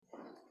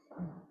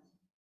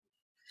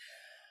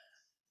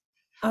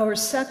Our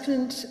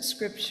second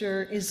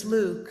scripture is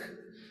Luke,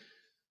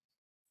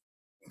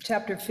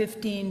 chapter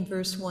 15,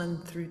 verse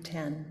 1 through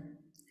 10.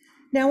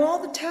 Now all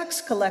the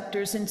tax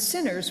collectors and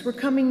sinners were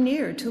coming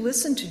near to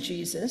listen to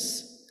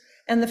Jesus,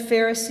 and the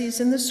Pharisees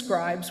and the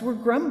scribes were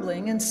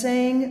grumbling and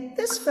saying,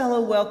 "This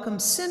fellow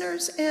welcomes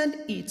sinners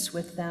and eats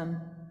with them."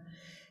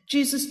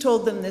 Jesus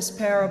told them this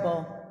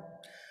parable.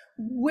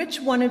 "Which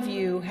one of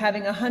you,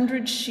 having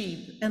 100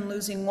 sheep and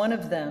losing one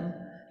of them,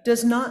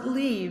 does not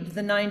leave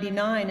the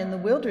 99 in the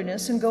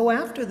wilderness and go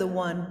after the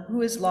one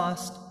who is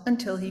lost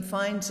until he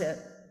finds it?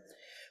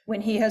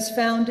 When he has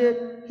found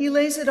it, he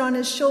lays it on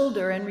his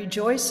shoulder and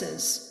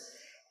rejoices.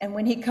 And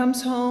when he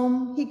comes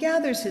home, he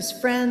gathers his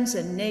friends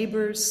and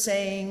neighbors,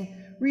 saying,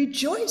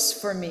 'Rejoice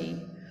for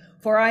me,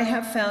 for I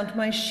have found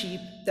my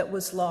sheep that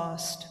was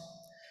lost.'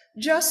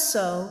 Just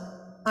so,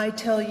 I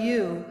tell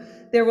you,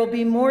 there will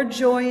be more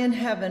joy in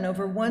heaven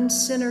over one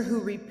sinner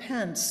who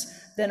repents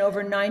than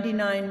over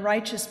 99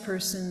 righteous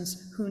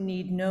persons who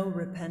need no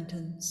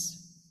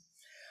repentance.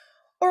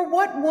 Or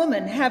what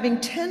woman, having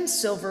 10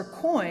 silver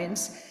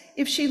coins,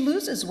 if she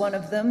loses one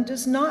of them,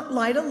 does not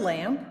light a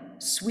lamp,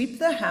 sweep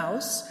the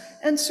house,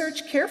 and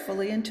search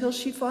carefully until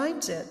she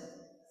finds it?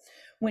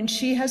 When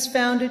she has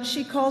found it,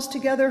 she calls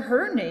together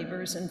her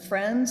neighbors and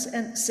friends,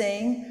 and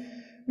saying,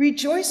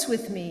 'Rejoice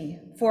with me,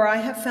 for I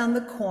have found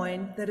the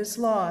coin that is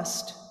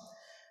lost.'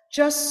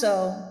 Just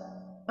so,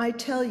 I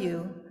tell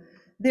you,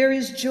 there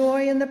is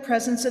joy in the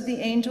presence of the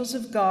angels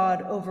of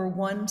God over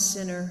one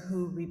sinner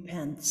who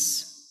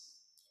repents."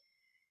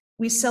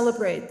 We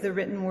celebrate the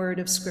written word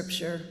of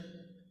Scripture.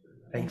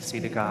 Thanks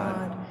be to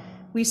God.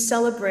 We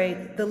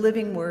celebrate the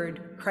living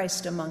word,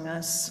 Christ among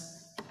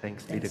us.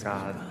 Thanks be to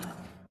God.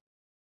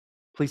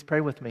 Please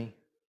pray with me.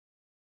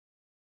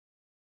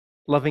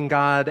 Loving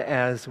God,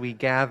 as we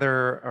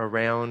gather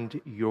around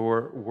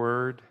your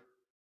word,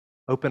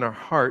 open our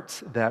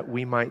hearts that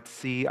we might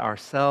see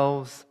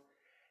ourselves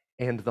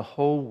and the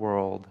whole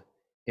world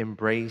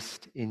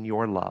embraced in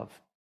your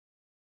love.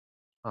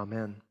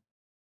 Amen.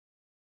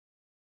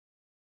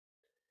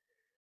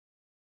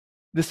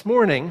 This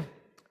morning,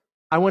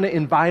 I want to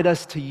invite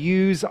us to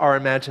use our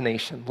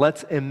imagination.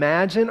 Let's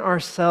imagine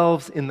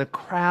ourselves in the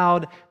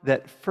crowd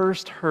that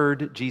first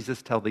heard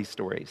Jesus tell these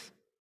stories.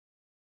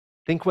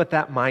 Think what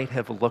that might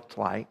have looked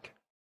like.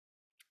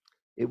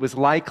 It was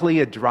likely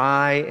a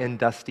dry and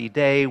dusty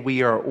day.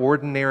 We are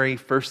ordinary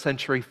first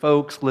century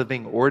folks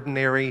living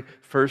ordinary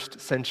first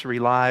century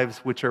lives,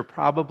 which are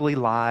probably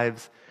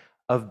lives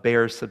of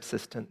bare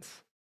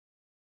subsistence.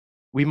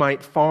 We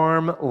might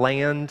farm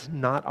land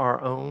not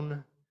our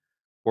own,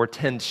 or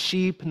tend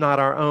sheep not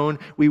our own.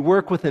 We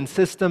work within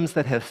systems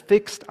that have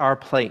fixed our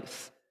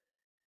place,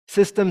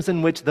 systems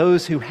in which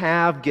those who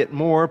have get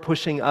more,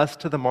 pushing us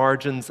to the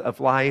margins of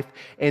life,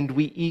 and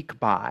we eke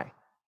by,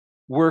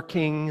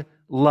 working,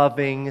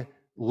 loving,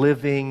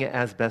 living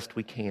as best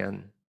we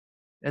can.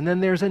 And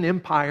then there's an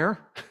empire,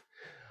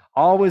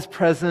 always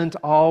present,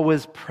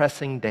 always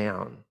pressing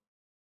down.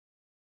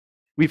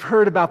 We've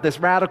heard about this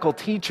radical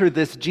teacher,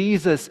 this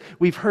Jesus.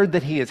 We've heard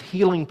that he is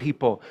healing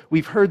people.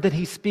 We've heard that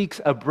he speaks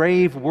a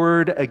brave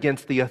word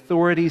against the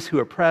authorities who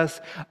oppress,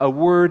 a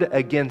word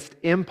against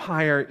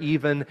empire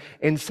even.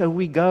 And so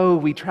we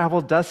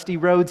travel dusty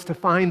roads to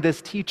find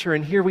this teacher.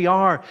 And here we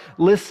are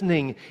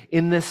listening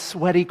in this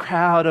sweaty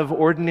crowd of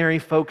ordinary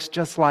folks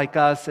just like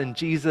us. And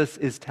Jesus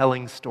is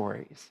telling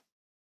stories.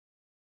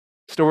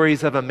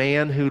 Stories of a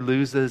man who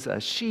loses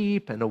a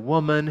sheep and a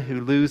woman who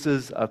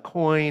loses a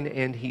coin,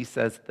 and he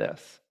says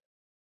this: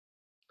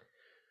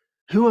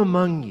 "Who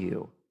among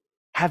you,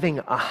 having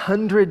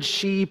 100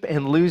 sheep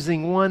and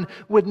losing one,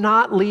 would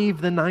not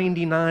leave the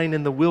 99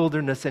 in the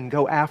wilderness and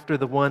go after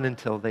the one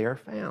until they are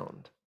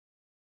found?"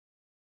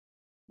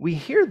 We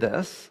hear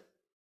this,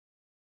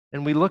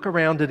 and we look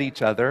around at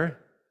each other.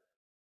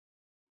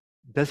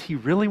 Does he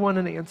really want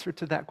an answer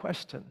to that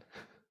question?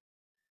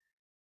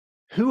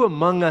 Who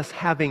among us,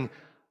 having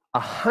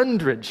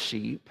 100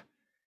 sheep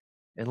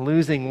and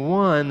losing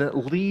one,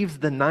 leaves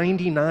the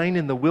 99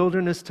 in the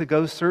wilderness to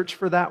go search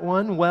for that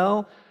one?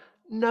 Well,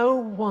 no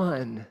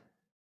one.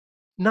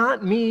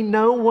 Not me,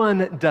 no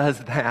one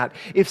does that.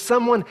 If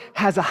someone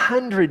has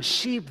 100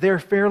 sheep, they're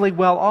fairly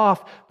well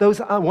off. Those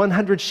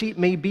 100 sheep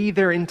may be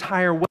their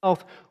entire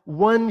wealth.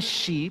 One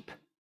sheep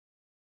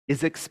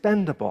is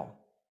expendable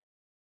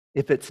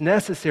if it's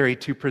necessary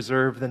to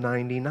preserve the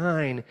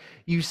 99.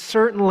 You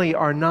certainly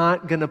are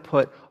not going to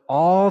put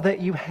all that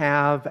you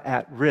have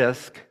at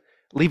risk,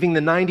 leaving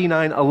the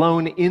 99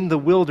 alone in the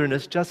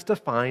wilderness just to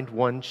find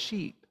one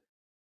sheep.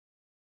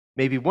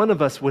 Maybe one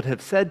of us would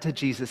have said to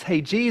Jesus,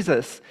 "Hey,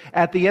 Jesus,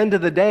 at the end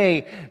of the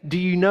day, do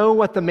you know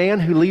what the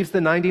man who leaves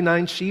the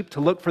 99 sheep to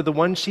look for the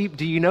one sheep,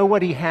 do you know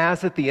what he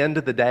has at the end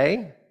of the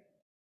day?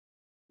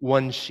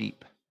 One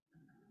sheep."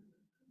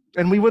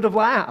 And we would have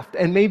laughed,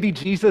 and maybe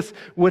Jesus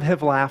would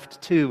have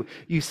laughed too.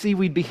 You see,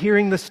 we'd be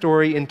hearing the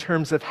story in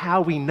terms of how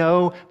we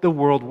know the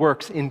world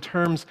works, in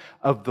terms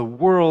of the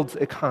world's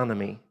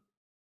economy.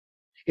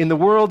 In the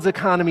world's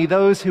economy,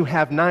 those who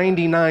have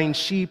 99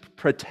 sheep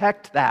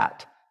protect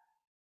that.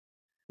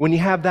 When you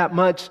have that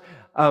much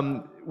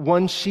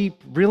one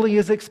sheep really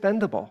is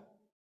expendable.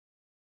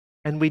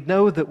 And we'd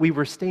know that we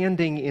were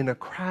standing in a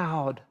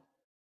crowd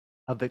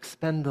of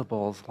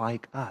expendables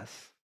like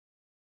us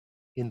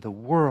in the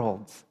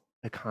world's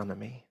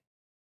economy.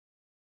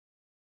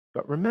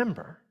 But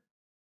remember,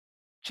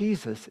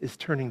 Jesus is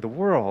turning the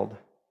world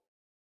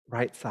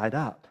right side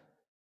up.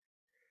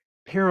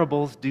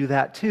 Parables do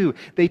that too.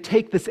 They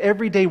take this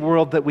everyday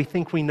world that we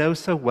think we know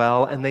so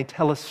well, and they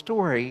tell a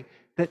story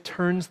that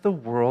turns the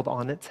world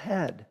on its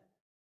head.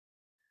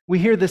 We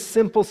hear this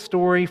simple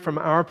story from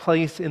our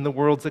place in the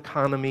world's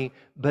economy,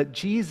 but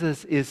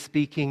Jesus is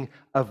speaking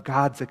of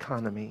God's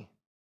economy.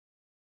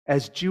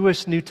 As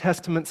Jewish New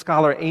Testament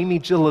scholar Amy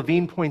Jill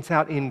Levine points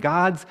out, in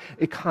God's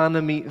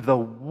economy, the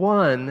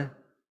one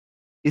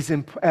is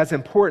as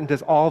important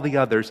as all the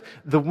others.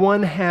 The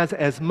one has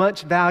as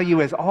much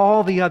value as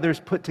all the others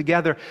put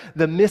together.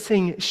 The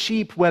missing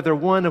sheep, whether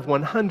one of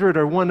 100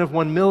 or one of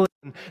 1 million,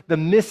 the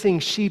missing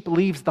sheep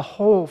leaves the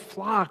whole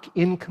flock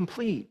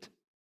incomplete.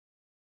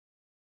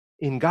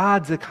 In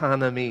God's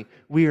economy,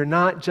 we are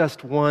not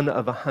just one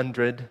of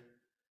 100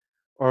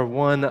 or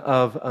one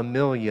of 1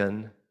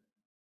 million.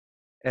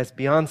 As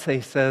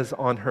Beyoncé says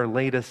on her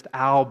latest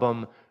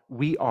album,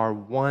 we are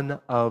one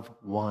of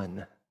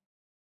one.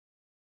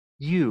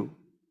 You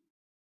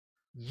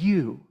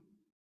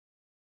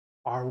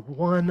are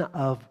one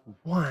of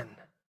one.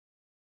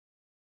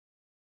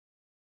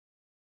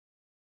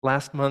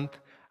 Last month,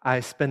 I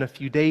spent a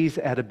few days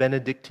at a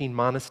Benedictine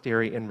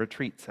monastery and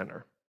retreat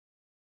center.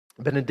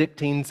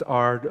 Benedictine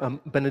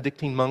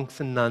monks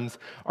and nuns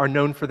are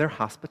known for their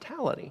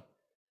hospitality.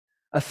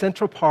 A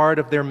central part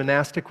of their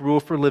monastic rule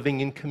for living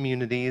in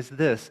community is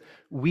this: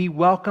 we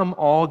welcome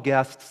all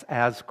guests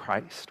as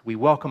Christ. We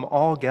welcome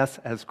all guests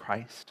as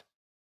Christ.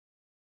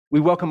 We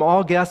welcome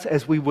all guests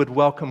as we would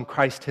welcome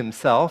Christ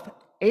himself,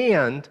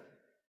 and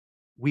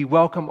we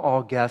welcome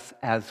all guests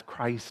as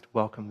Christ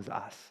welcomes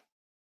us.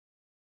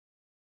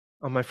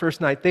 On my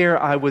first night there,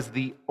 I was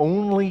the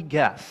only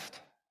guest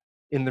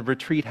in the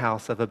retreat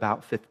house of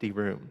about 50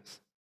 rooms.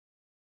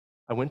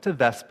 I went to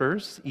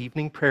Vespers,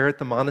 evening prayer at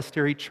the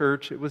monastery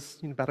church. It was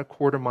about a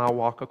quarter-mile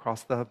walk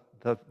across the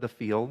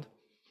field.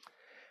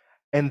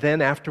 And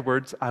then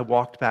afterwards, I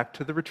walked back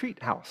to the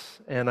retreat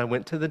house, and I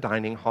went to the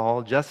dining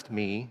hall, just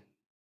me,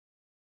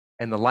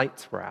 and the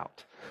lights were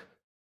out.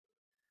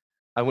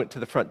 I went to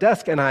the front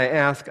desk and I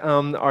asked,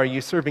 are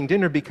you serving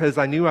dinner? Because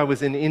I knew I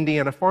was in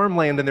Indiana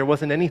farmland and there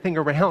wasn't anything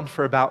around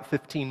for about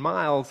 15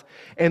 miles.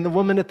 And the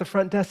woman at the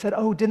front desk said,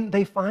 oh, didn't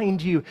they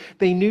find you?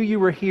 They knew you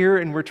were here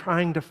and were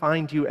trying to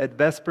find you at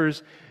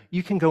Vespers.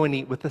 You can go and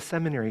eat with the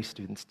seminary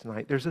students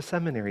tonight. There's a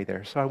seminary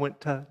there. So I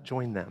went to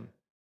join them.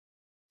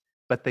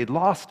 But they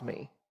lost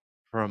me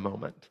for a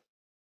moment.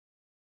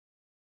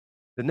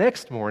 The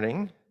next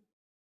morning,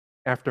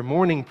 after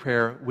morning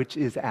prayer, which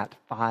is at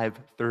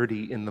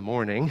 5:30 in the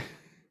morning,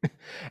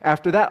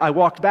 after that, I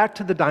walked back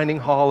to the dining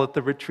hall at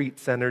the retreat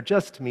center,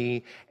 just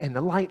me, and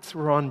the lights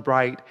were on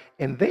bright,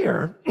 and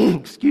there,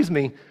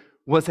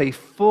 was a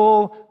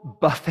full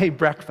buffet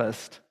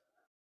breakfast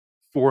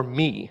for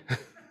me.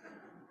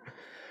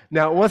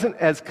 Now, it wasn't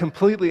as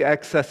completely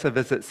excessive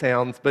as it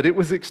sounds, but it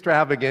was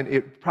extravagant.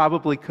 It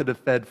probably could have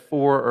fed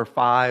 4 or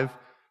 5,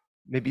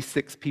 maybe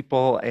 6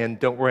 people, and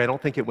don't worry, I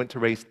don't think it went to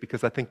waste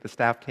because I think the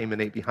staff came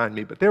and ate behind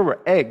me, but there were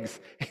eggs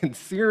and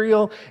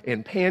cereal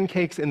and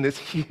pancakes and this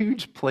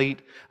huge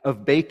plate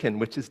of bacon,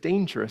 which is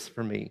dangerous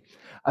for me.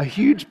 A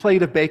huge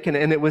plate of bacon,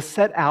 and it was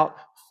set out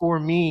for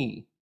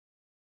me.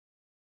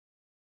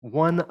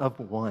 One of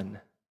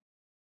one.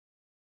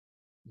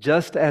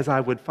 Just as I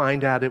would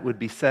find out it would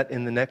be set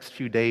in the next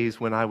few days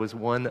when I was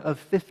one of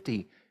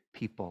 50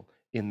 people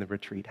in the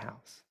retreat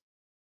house.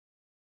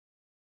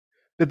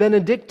 The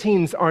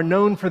Benedictines are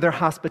known for their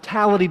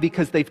hospitality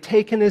because they've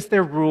taken as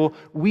their rule,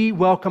 we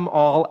welcome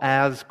all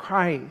as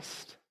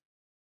Christ.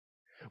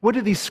 What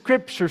are these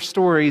scripture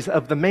stories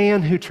of the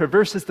man who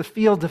traverses the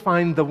field to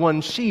find the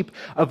one sheep,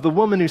 of the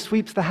woman who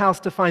sweeps the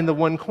house to find the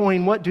one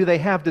coin? What do they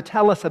have to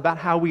tell us about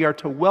how we are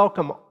to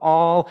welcome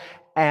all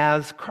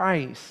as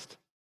Christ?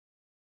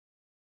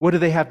 What do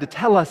they have to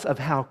tell us of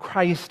how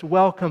Christ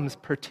welcomes,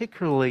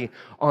 particularly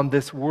on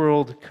this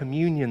World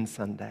Communion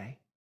Sunday?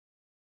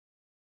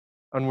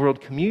 On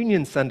World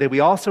Communion Sunday, we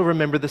also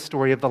remember the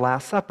story of the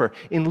Last Supper.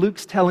 In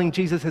Luke's telling,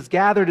 Jesus has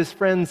gathered his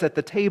friends at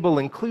the table,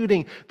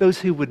 including those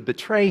who would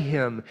betray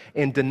him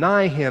and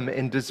deny him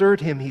and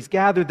desert him. He's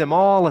gathered them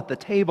all at the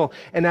table,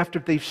 and after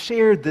they've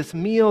shared this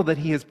meal that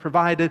he has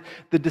provided,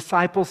 the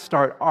disciples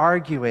start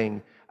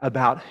arguing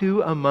about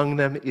who among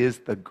them is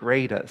the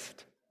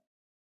greatest.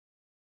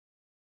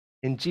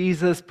 And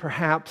Jesus,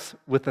 perhaps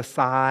with a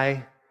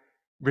sigh,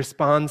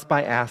 responds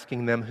by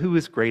asking them, who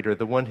is greater,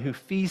 the one who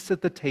feasts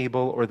at the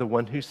table or the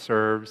one who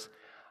serves?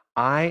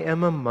 I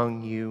am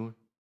among you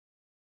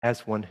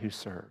as one who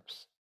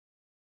serves.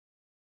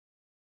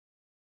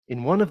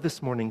 In one of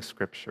this morning's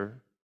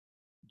scripture,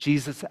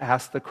 Jesus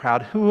asked the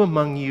crowd, who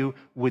among you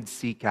would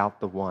seek out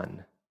the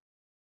one?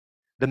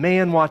 The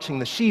man watching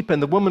the sheep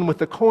and the woman with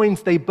the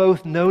coins, they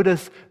both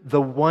notice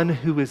the one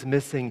who is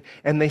missing,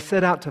 and they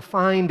set out to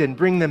find and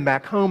bring them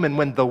back home. And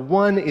when the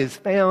one is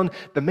found,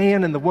 the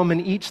man and the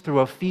woman each throw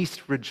a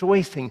feast,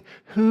 rejoicing.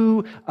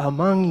 Who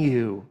among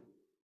you?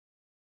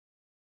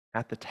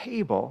 At the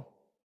table,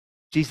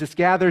 Jesus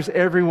gathers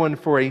everyone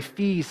for a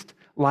feast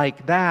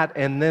like that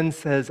and then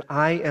says,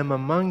 I am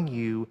among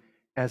you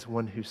as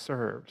one who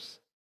serves.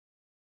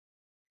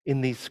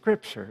 In these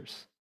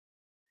scriptures,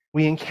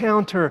 we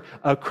encounter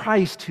a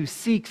Christ who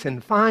seeks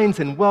and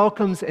finds and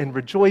welcomes and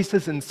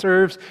rejoices and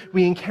serves.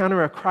 We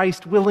encounter a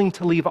Christ willing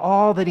to leave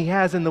all that he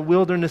has in the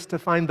wilderness to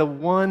find the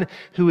one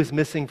who is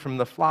missing from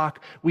the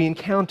flock. We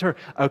encounter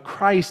a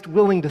Christ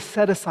willing to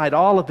set aside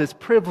all of his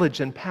privilege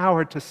and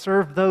power to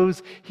serve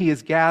those he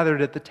has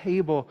gathered at the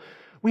table.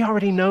 We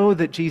already know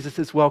that Jesus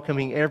is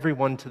welcoming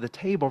everyone to the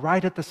table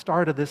right at the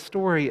start of this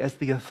story as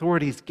the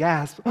authorities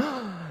gasp,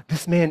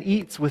 this man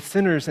eats with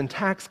sinners and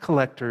tax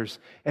collectors.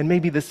 And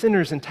maybe the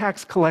sinners and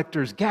tax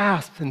collectors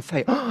gasp and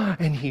say,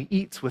 and he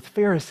eats with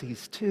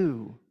Pharisees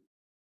too.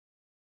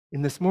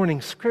 In this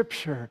morning's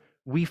scripture,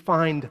 we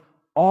find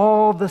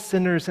all the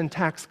sinners and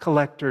tax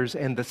collectors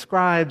and the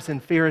scribes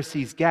and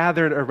Pharisees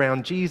gathered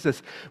around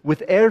Jesus.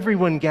 With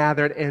everyone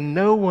gathered and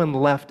no one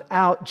left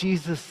out,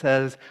 Jesus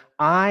says,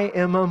 I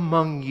am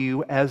among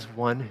you as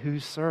one who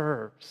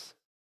serves.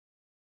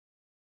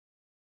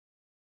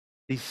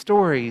 These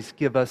stories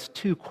give us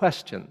two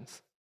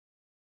questions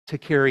to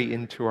carry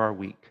into our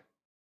week.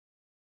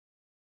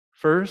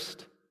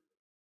 First,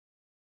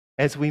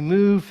 as we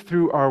move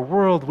through our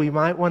world, we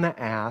might want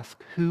to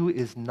ask, who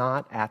is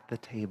not at the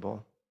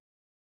table?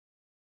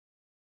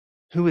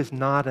 Who is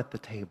not at the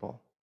table?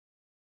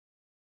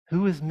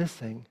 Who is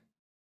missing?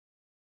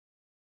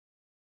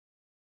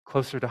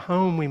 Closer to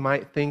home, we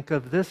might think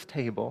of this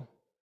table.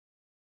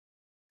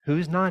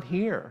 Who's not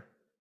here?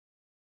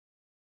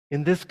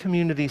 In this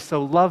community,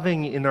 so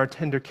loving in our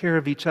tender care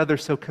of each other,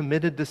 so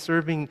committed to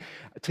serving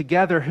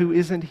together, who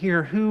isn't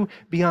here? Who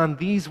beyond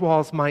these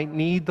walls might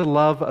need the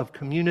love of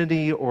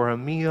community or a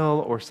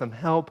meal or some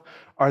help?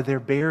 Are there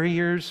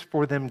barriers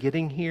for them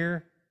getting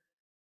here?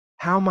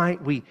 How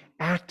might we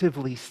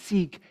actively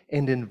seek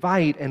and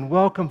invite and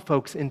welcome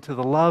folks into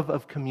the love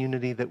of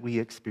community that we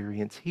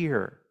experience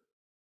here?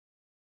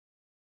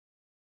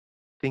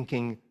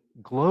 Thinking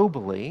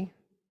globally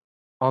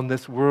on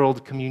this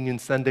World Communion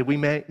Sunday, we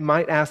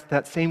might ask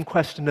that same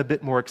question a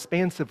bit more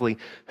expansively.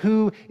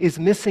 Who is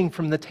missing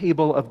from the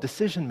table of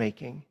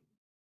decision-making?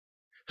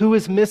 Who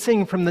is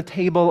missing from the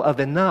table of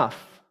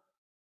enough?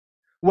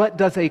 What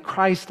does a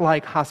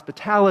Christ-like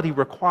hospitality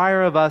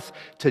require of us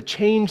to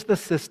change the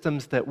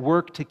systems that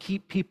work to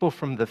keep people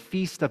from the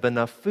feast of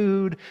enough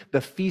food,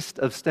 the feast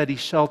of steady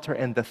shelter,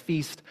 and the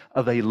feast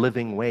of a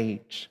living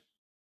wage?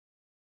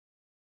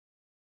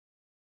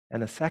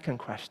 And a second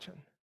question.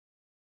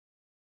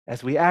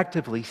 As we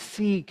actively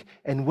seek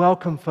and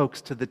welcome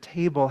folks to the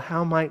table,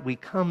 how might we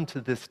come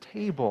to this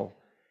table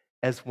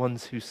as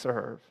ones who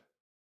serve?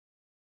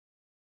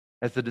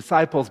 As the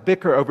disciples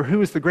bicker over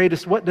who is the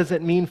greatest, what does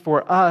it mean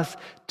for us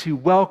to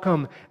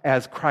welcome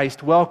as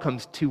Christ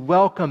welcomes, to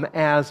welcome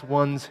as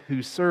ones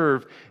who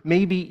serve,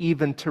 maybe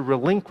even to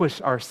relinquish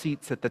our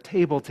seats at the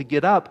table, to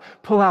get up,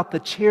 pull out the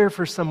chair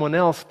for someone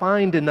else,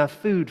 find enough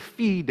food,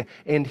 feed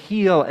and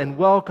heal and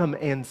welcome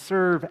and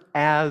serve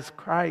as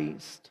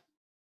Christ?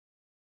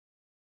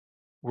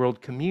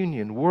 World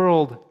Communion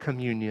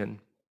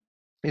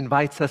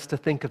invites us to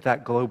think of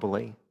that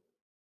globally.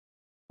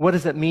 What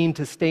does it mean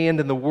to stand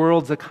in the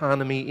world's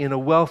economy in a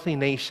wealthy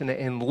nation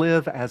and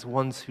live as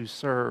ones who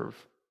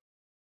serve?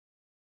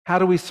 How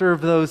do we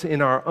serve those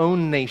in our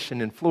own nation,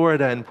 in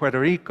Florida and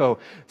Puerto Rico,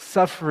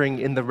 suffering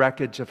in the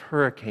wreckage of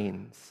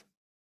hurricanes?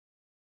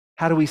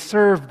 How do we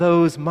serve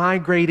those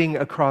migrating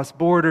across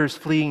borders,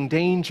 fleeing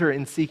danger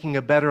and seeking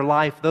a better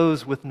life,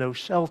 those with no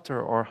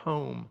shelter or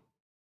home?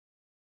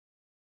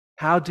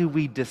 How do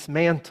we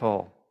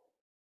dismantle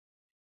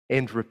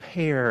and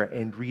repair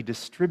and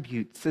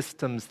redistribute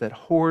systems that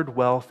hoard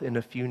wealth in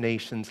a few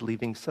nations,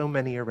 leaving so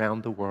many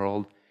around the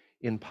world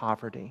in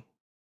poverty?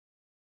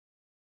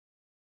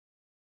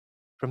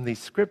 From these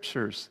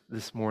scriptures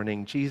this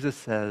morning, Jesus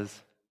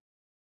says,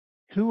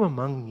 who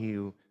among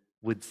you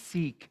would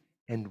seek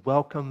and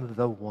welcome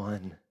the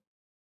one?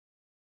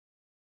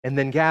 And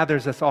then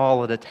gathers us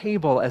all at a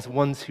table as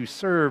ones who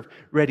serve,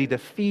 ready to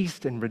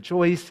feast and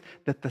rejoice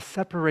that the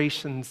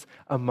separations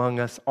among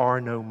us are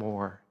no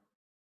more,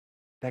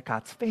 that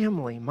God's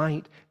family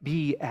might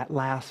be at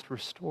last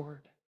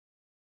restored.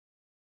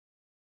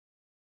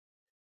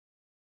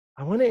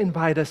 I want to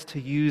invite us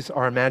to use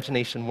our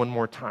imagination one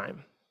more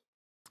time.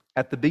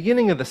 At the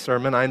beginning of the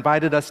sermon, I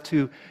invited us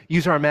to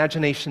use our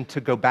imagination to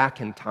go back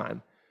in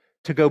time,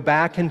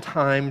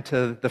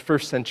 to the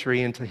first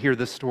century and to hear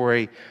the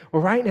story.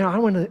 Well, right now, I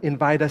want to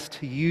invite us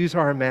to use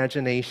our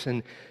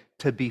imagination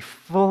to be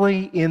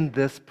fully in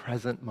this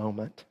present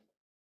moment,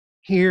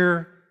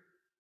 here,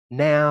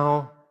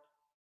 now,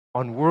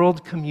 on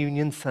World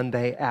Communion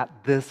Sunday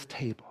at this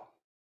table.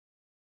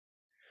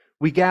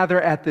 We gather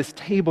at this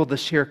table to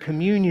share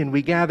communion.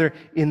 We gather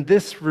in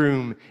this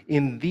room,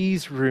 in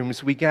these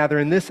rooms. We gather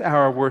in this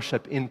hour of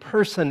worship in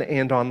person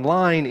and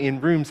online, in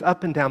rooms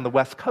up and down the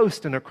West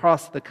Coast and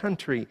across the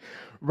country.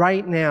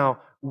 Right now,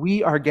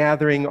 we are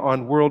gathering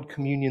on World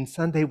Communion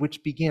Sunday,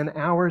 which began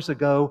hours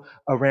ago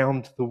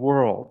around the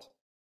world.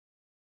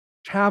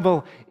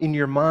 Travel in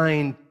your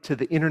mind to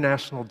the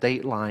international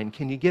date line.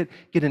 Can you get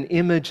an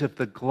image of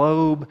the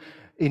globe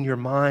in your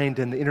mind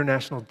and the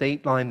international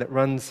date line that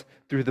runs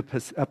through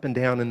up and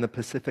down in the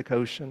Pacific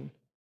Ocean?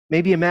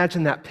 Maybe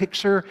imagine that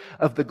picture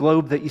of the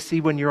globe that you see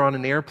when you're on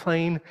an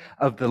airplane,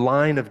 of the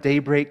line of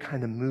daybreak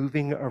kind of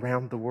moving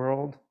around the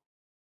world.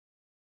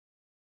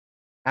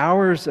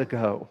 Hours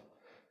ago,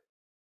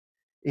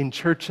 in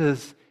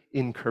churches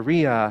in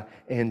Korea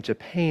and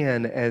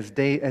Japan, as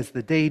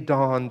the day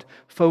dawned,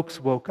 folks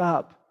woke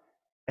up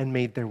and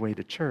made their way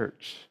to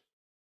church,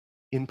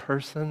 in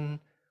person,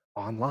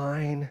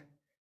 online,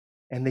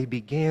 and they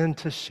began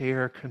to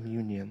share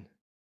communion.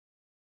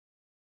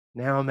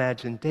 Now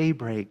imagine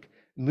daybreak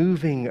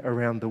moving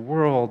around the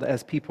world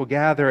as people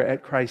gather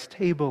at Christ's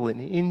table in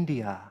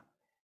India,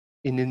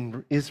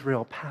 in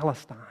Israel,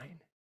 Palestine,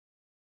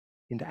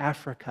 into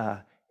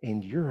Africa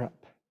and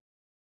Europe.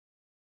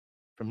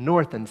 From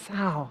north and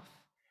south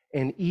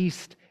and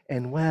east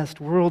and west,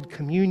 World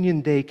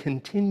Communion Day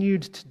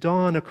continued to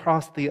dawn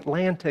across the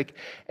Atlantic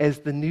as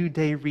the new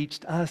day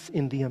reached us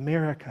in the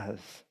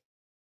Americas.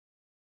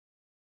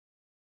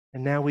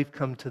 And now we've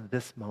come to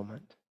this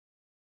moment.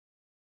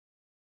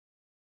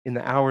 In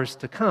the hours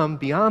to come,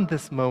 beyond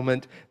this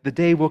moment, the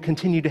day will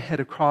continue to head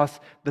across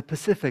the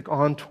Pacific,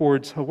 on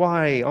towards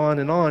Hawaii, on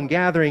and on,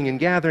 gathering and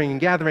gathering and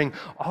gathering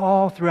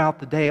all throughout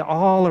the day,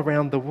 all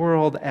around the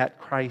world at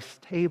Christ's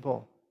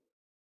table.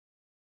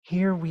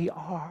 Here we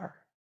are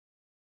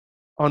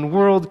on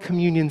World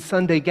Communion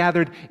Sunday,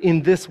 gathered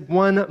in this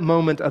one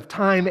moment of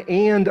time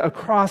and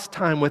across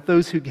time with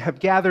those who have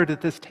gathered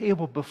at this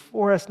table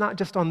before us, not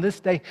just on this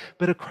day,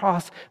 but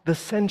across the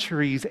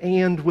centuries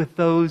and with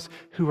those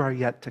who are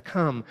yet to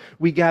come.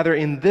 We gather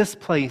in this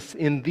place,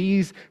 in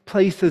these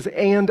places,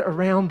 and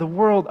around the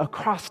world,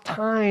 across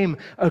time,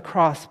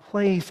 across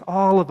place,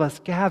 all of us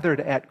gathered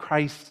at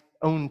Christ's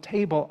own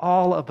table,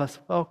 all of us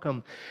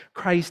welcome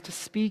Christ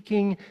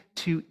speaking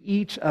to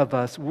each of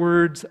us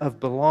words of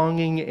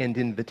belonging and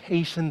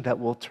invitation that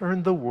will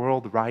turn the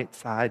world right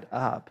side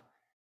up.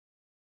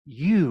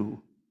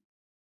 You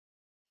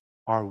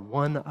are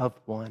one of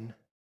one,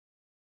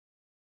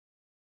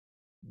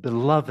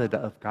 beloved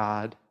of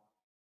God.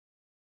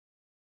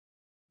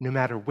 No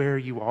matter where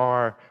you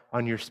are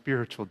on your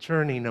spiritual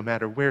journey, no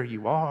matter where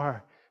you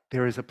are,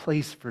 there is a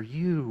place for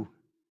you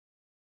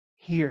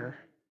here.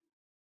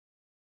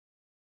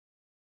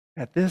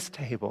 At this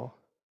table,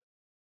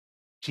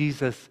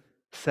 Jesus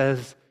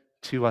says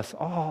to us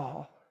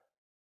all,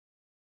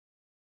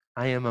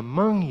 I am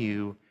among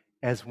you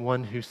as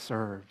one who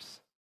serves.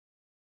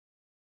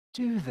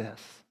 Do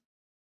this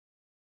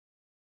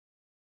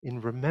in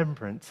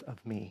remembrance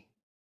of me.